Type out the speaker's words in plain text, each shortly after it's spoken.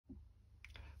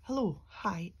Hello,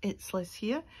 hi, it's Liz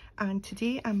here, and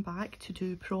today I'm back to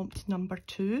do prompt number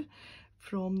 2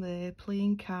 from the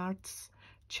playing cards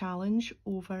challenge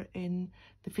over in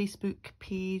the Facebook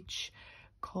page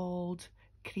called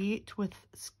Create with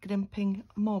Scrimping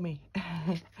Mommy.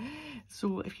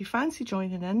 So if you fancy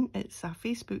joining in, it's a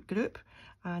Facebook group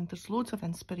and there's loads of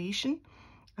inspiration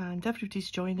and everybody's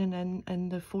joining in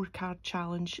the 4-card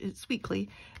challenge. It's weekly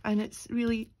and it's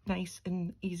really nice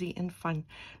and easy and fun.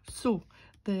 So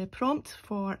the prompt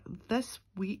for this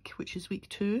week, which is week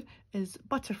 2, is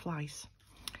butterflies.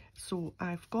 So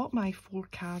I've got my 4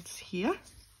 cards here,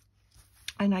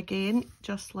 and again,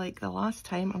 just like the last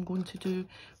time, I'm going to do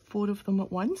 4 of them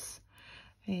at once.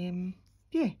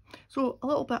 Yeah, so a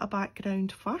little bit of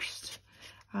background first,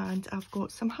 and I've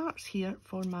got some hearts here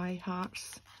for my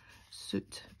hearts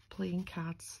suit playing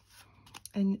cards.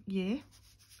 And yeah,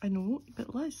 I know,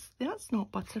 but Liz, that's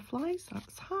not butterflies,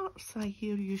 that's hearts, I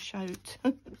hear you shout.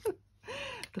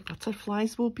 The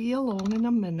butterflies will be along in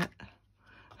a minute.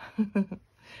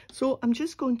 So I'm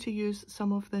just going to use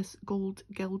some of this gold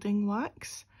gilding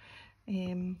wax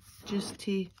just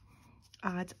to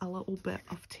add a little bit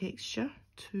of texture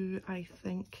to, I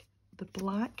think, the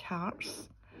black hearts.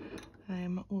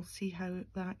 We'll see how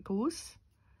that goes.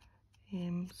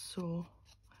 So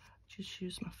just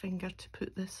use my finger to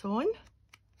put this on.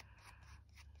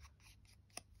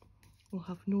 We'll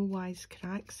have no wise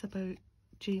cracks about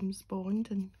James Bond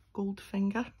and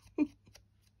Goldfinger.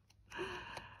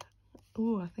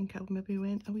 Oh, I think I maybe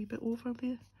went a wee bit over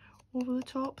the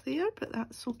top there, but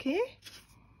that's okay.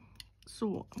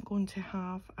 So I'm going to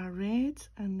have a red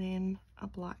and then a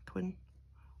black one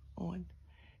on.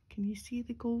 Can you see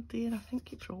the gold there? I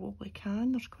think you probably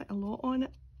can. There's quite a lot on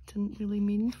it. Didn't really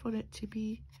mean for it to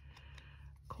be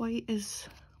quite as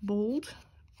bold,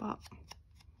 but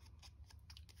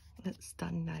it's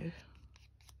done now.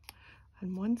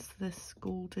 And once this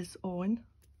gold is on,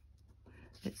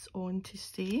 it's on to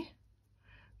stay.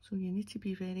 So you need to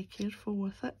be very careful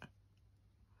with it.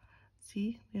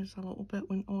 See, there's a little bit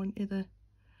went on to the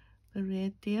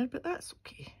red there, but that's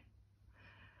okay.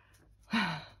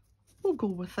 We'll go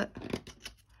with it.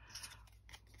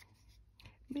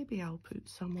 Maybe I'll put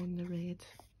some on the red.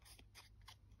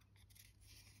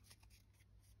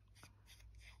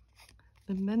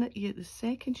 The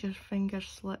second your finger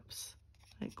slips,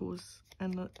 it goes,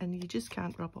 and you just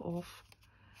can't rub it off.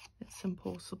 It's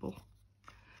impossible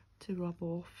to rub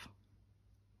off.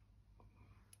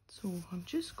 So I'm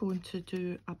just going to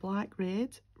do a black, red,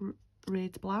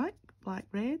 red, black, black,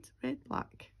 red, red,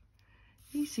 black.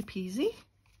 Easy peasy.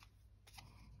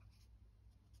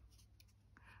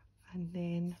 And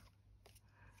then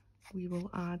we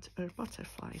will add our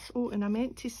butterflies. Oh, and I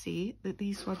meant to say that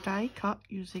these were die cut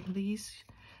using these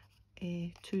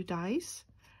 2 dies.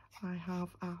 I have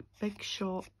a Big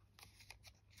Shot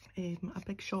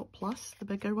Plus, the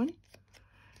bigger one.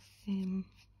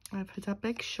 I've had a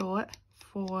Big Shot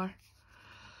for,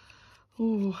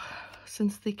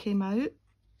 since they came out,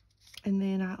 and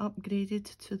then I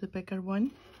upgraded to the bigger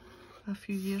one a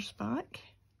few years back.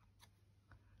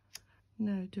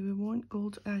 Now, do we want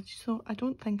gold? So I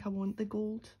don't think I want the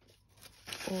gold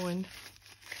on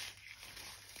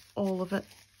all of it.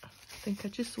 I think I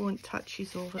just want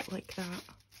touches of it like that.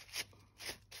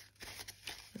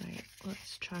 Right,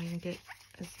 let's try and get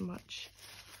as much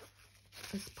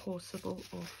as possible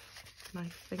of my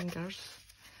fingers.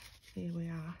 There we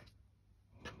are.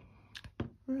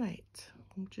 Right,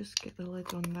 I'll just get the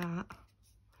lid on that.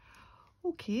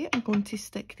 Okay, I'm going to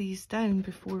stick these down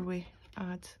before we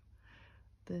add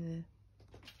the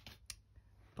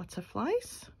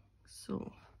butterflies.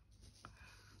 So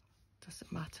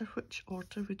doesn't matter which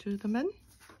order we do them in.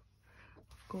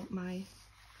 I've got my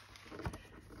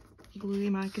gluey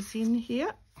magazine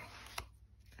here,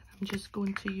 and I'm just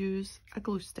going to use a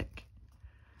glue stick,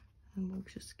 and we'll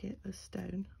just get this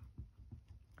down.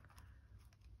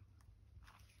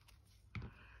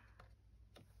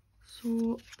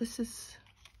 So this is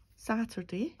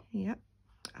Saturday, yep,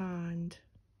 and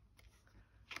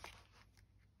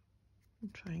I'll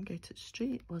try and get it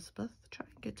straight, Elizabeth. Try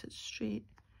and get it straight.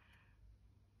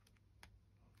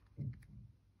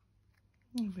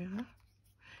 There we are.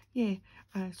 Yeah,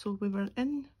 so we were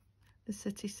in the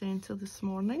city centre this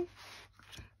morning,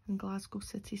 in Glasgow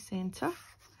city centre,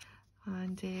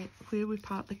 and where we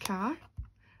parked the car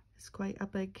is quite a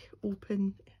big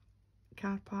open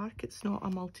car park. It's not a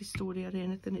multi-storey or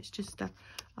anything, it's just a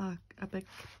big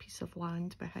piece of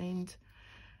land behind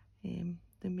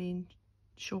the main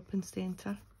shopping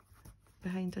centre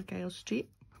behind Argyle Street,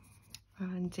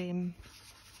 and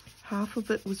half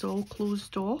of it was all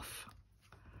closed off.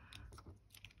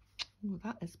 Oh,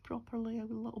 that is properly a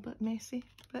little bit messy,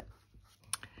 but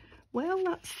well,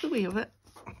 that's the way of it.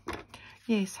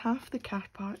 Yes, half the car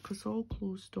park was all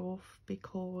closed off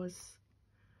because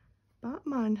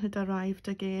Batman had arrived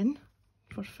again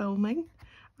for filming.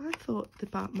 I thought the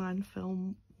Batman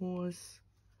film was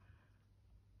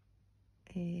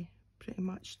pretty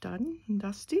much done and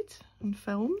dusted and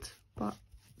filmed, but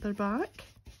they're back.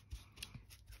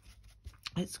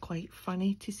 It's quite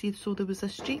funny to see. So there was a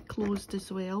street closed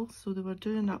as well, so they were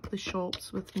doing up the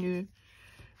shops with new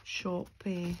shop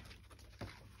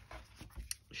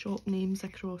names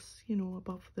across, you know,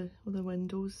 above the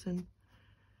windows, and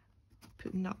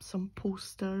putting up some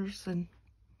posters and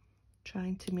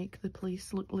trying to make the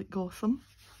place look like Gotham.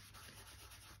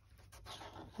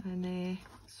 And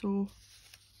so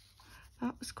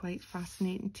that was quite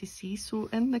fascinating to see. So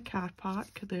in the car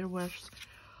park there were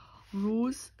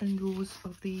rows and rows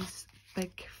of these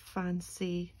big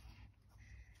fancy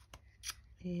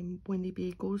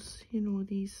Winnebagos, you know,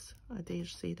 these, I dare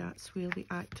say that's where the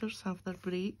actors have their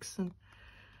breaks and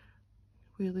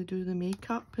where they do the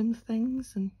makeup and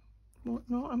things and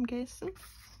whatnot, I'm guessing,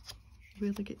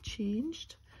 where they get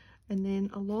changed. And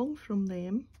then along from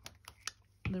them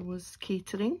there was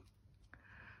catering,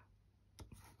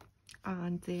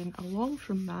 and then along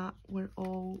from that were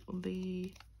all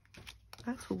the,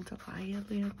 I told a lie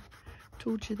earlier,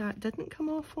 told you that didn't come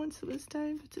off once it was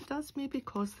down, but it does, maybe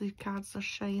because the cards are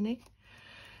shiny.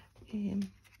 And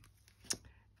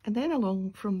then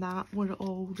along from that were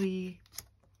all the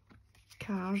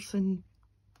cars and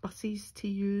buses to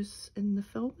use in the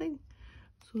filming.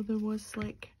 So there was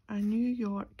like a New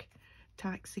York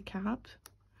taxi cab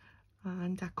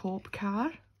and a cop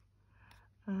car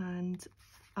and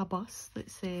a bus that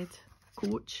said,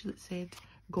 coach that said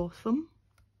Gotham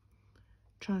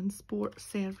Transport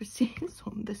Services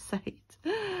on the side.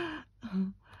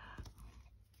 And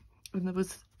there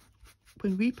was,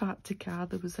 when we parked the car,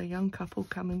 there was a young couple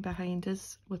coming behind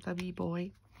us with a wee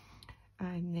boy,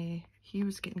 and he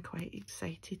was getting quite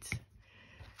excited.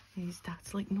 And his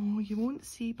dad's like, no, you won't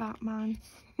see Batman.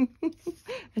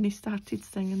 And he started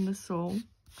singing the song.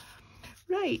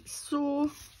 Right, so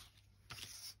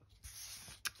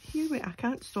here we, I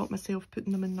can't stop myself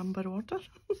putting them in number order.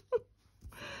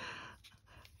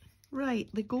 Right,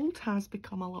 the gold has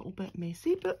become a little bit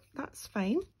messy, but that's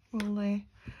fine.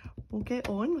 We'll get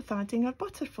on with adding our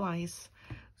butterflies.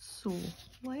 So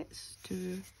let's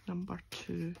do number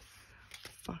 2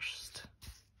 first.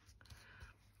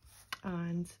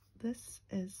 And this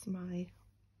is my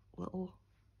little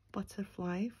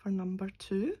butterfly for number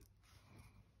 2.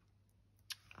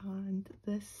 And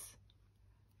this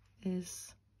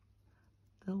is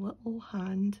the little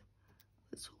hand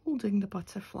that's holding the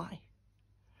butterfly.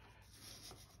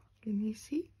 Can you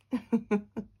see?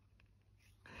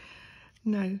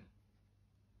 Now,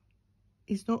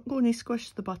 he's not going to squish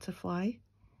the butterfly.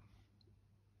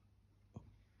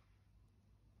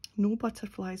 No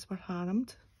butterflies were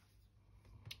harmed.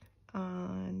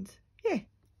 And yeah,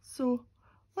 so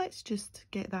let's just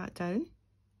get that down.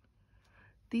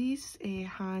 These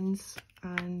hands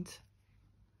and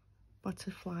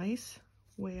butterflies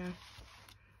were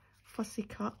fussy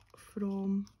cut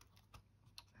from,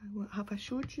 have I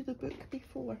showed you the book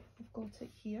before? I've got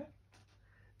it here.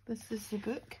 This is the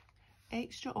book,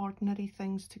 Extraordinary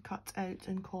Things to Cut Out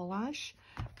in Collage,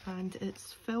 and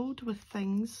it's filled with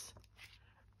things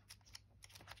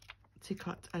to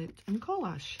cut out in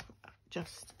collage.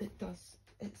 Just, it does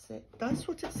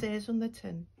what it says on the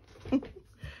tin.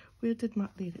 Where did my,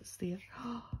 there it's there.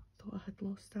 Oh, I thought I had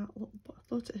lost that little, but I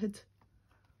thought it had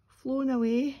flown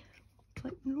away. It's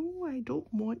like, no, I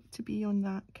don't want to be on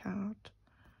that card.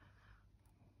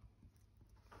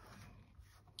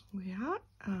 We are,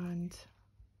 and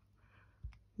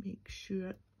make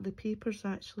sure the paper's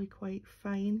actually quite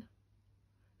fine,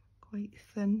 quite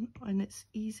thin, and it's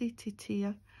easy to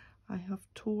tear. I have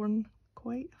torn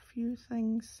quite a few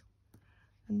things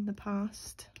in the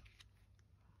past.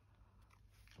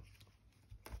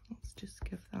 Let's just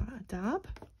give that a dab.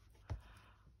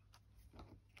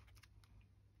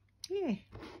 Yeah,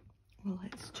 well,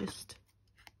 let's just,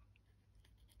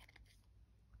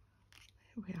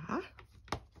 there we are.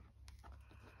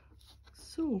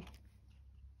 So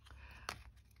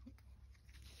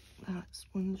that's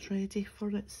one's ready for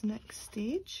its next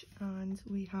stage, and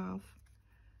we have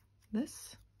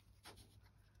this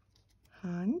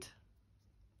hand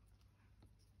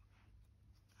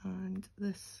and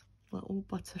this little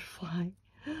butterfly.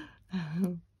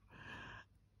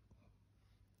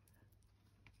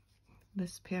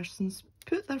 This person's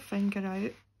put their finger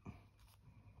out,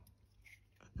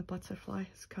 the butterfly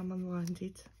has come and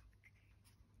landed.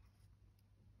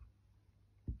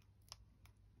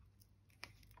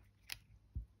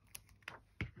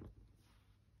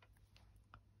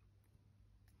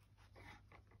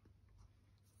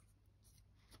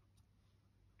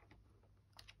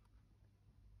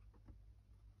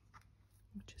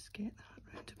 Just get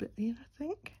that round a bit there, I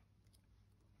think.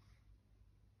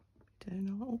 Down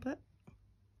a little bit.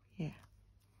 Yeah.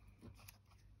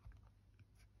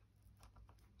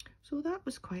 So that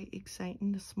was quite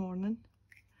exciting this morning,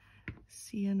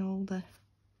 seeing all the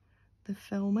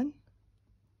filming.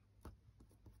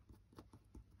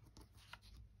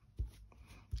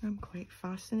 I'm quite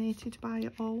fascinated by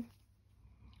it all.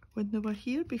 When they were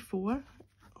here before,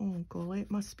 oh golly,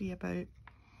 it must be about, I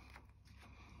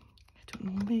don't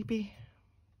know, maybe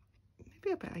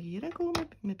about a year ago,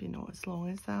 maybe not as long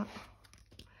as that.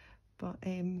 But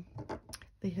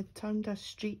they had turned a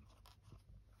street,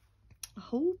 a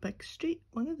whole big street,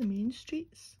 one of the main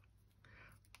streets,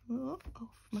 oh, off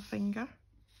my finger,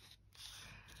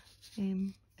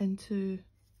 into,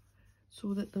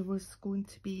 so that there was going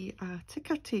to be a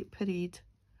ticker tape parade,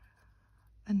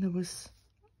 and there was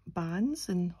bands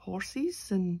and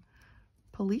horses and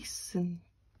police and,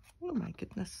 oh my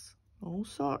goodness, all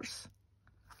sorts,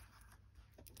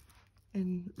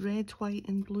 and red, white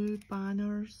and blue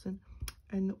banners,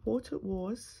 and what it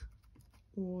was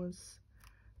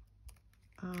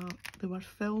they were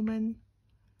filming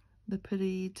the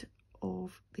parade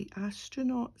of the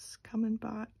astronauts coming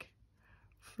back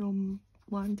from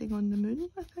landing on the moon,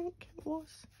 I think it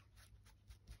was.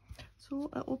 So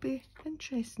it'll be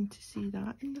interesting to see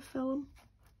that in the film.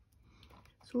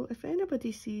 So if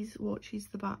anybody watches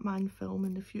the Batman film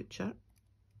in the future,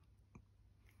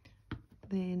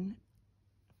 then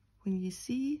when you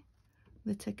see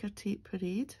the ticker tape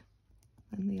parade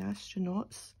and the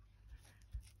astronauts,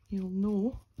 you'll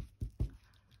know,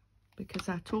 because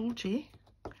I told you,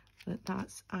 that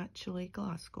that's actually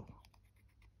Glasgow.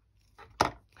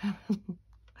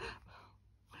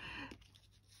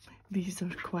 These are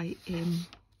quite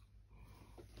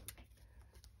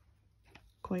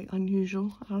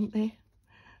unusual, aren't they?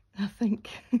 I think.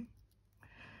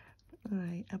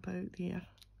 Right, about there.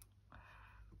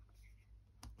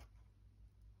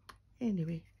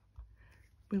 Anyway,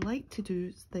 we like to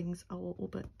do things a little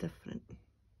bit different.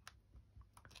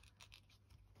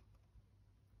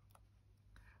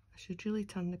 I should really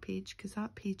turn the page, because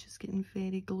that page is getting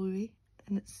very gluey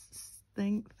and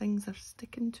things are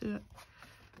sticking to it.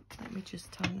 Let me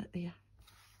just turn it there.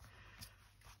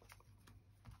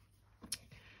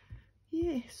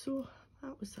 Yeah, so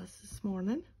that was us this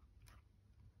morning.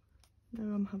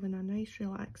 Now I'm having a nice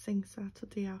relaxing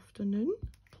Saturday afternoon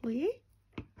play.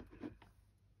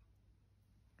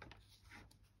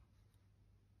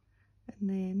 And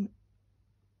then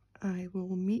I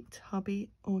will meet hubby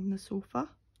on the sofa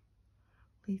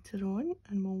later on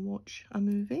and we'll watch a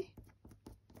movie.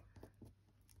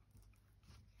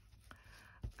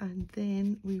 And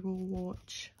then we will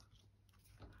watch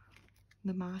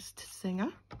The Masked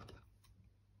Singer.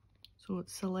 So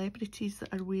it's celebrities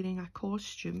that are wearing a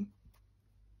costume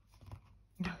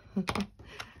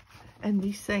and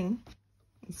they sing.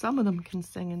 And some of them can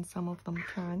sing and some of them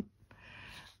can't.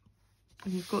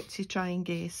 And you've got to try and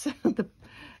guess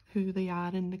who they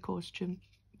are in the costume.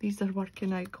 These are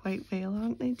working out quite well,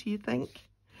 aren't they, do you think?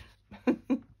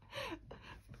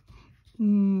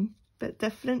 Bit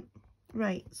different.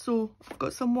 Right, so I've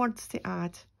got some words to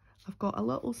add. I've got a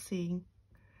little saying,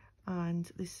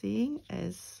 and the saying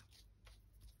is,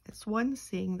 it's one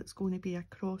saying that's going to be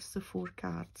across the 4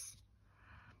 cards.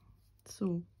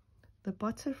 So the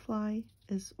butterfly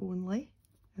is only,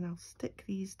 and I'll stick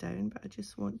these down, but I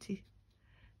just want to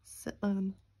sit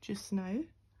them just now.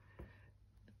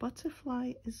 The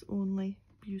butterfly is only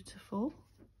beautiful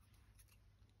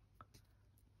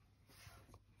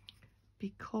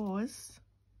because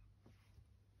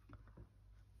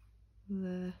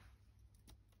the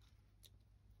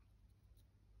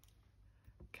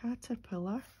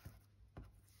caterpillar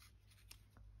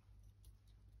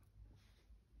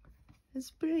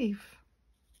is brave.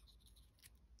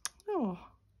 Oh,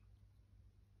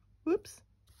 whoops.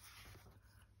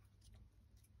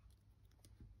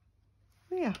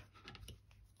 There.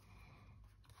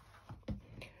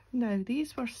 Now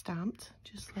these were stamped,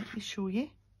 just let me show you,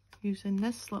 using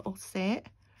this little set,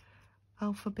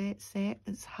 alphabet set.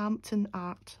 It's Hampton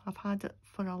Art. I've had it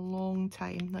for a long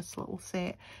time, this little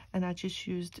set, and I just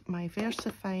used my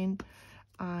Versafine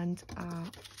and a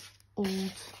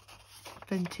old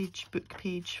vintage book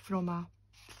page from a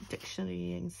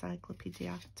dictionary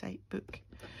encyclopedia type book.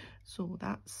 So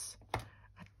that's,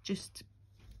 I just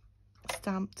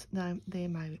stamped them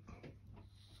out,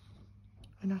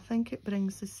 and I think it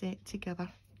brings the set together,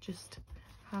 just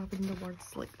having the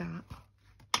words like that.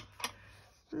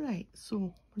 Right,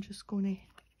 so I'm just going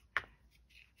to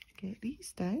get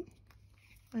these down,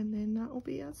 and then that'll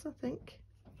be us, I think.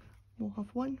 We'll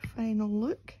have one final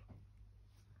look,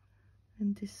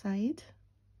 and decide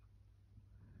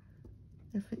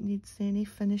if it needs any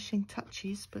finishing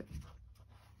touches, but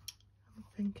I'm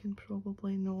thinking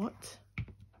probably not. The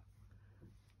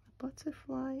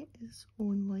butterfly is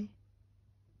only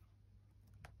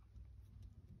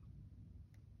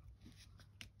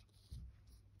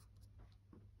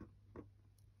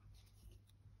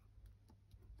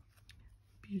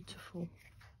beautiful.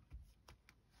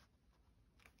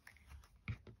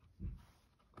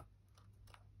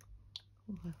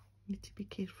 Oh, I need to be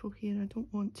careful here. I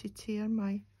don't want to tear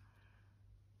my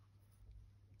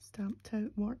stamped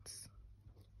out words.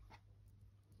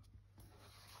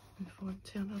 Move on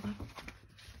to another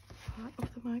part of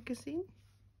the magazine.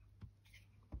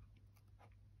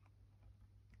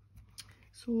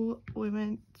 So we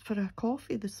went for a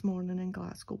coffee this morning in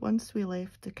Glasgow. Once we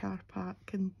left the car park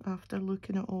and after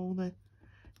looking at all the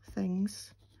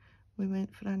things, we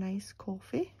went for a nice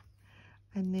coffee,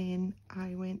 and then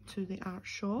I went to the art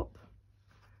shop,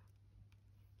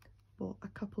 bought a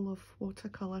couple of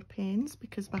watercolour pens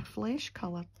because my flesh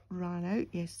colour ran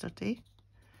out yesterday.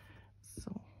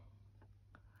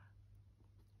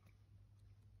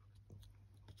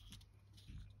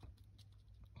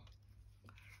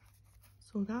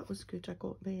 So that was good. I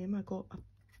got them. I got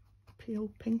a pale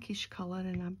pinkish colour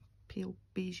and a pale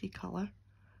beigey colour.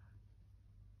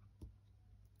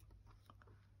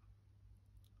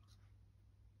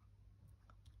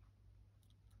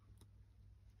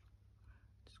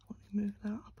 Just want to move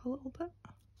that up a little bit.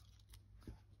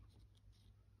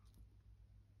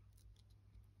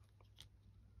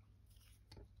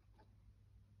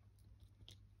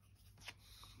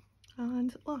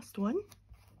 And last one.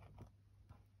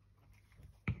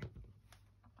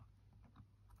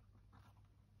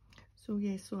 So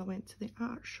yeah, so I went to the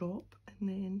art shop, and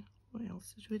then what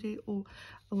else did we do? Oh,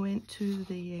 I went to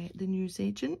the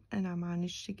newsagent, and I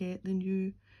managed to get the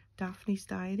new Daphne's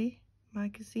Diary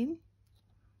magazine.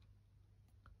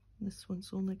 This one's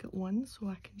only got one, so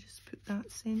I can just put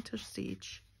that centre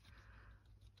stage.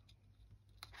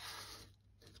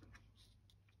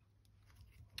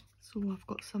 So I've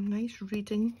got some nice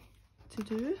reading to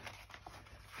do.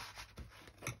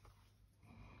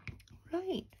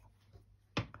 Right.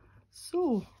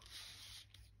 So,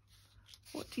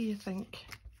 what do you think?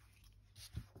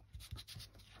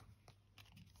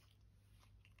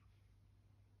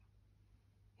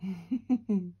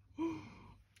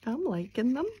 I'm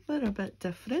liking them. They're a bit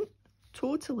different.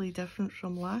 Totally different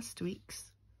from last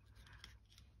week's.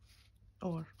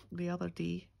 Or the other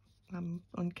day. I'm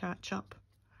on catch up.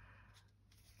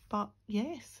 But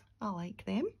yes, I like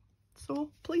them.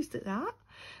 So pleased at that.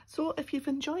 So if you've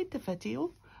enjoyed the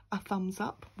video, a thumbs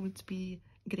up would be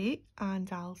great, and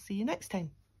I'll see you next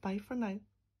time. Bye for now.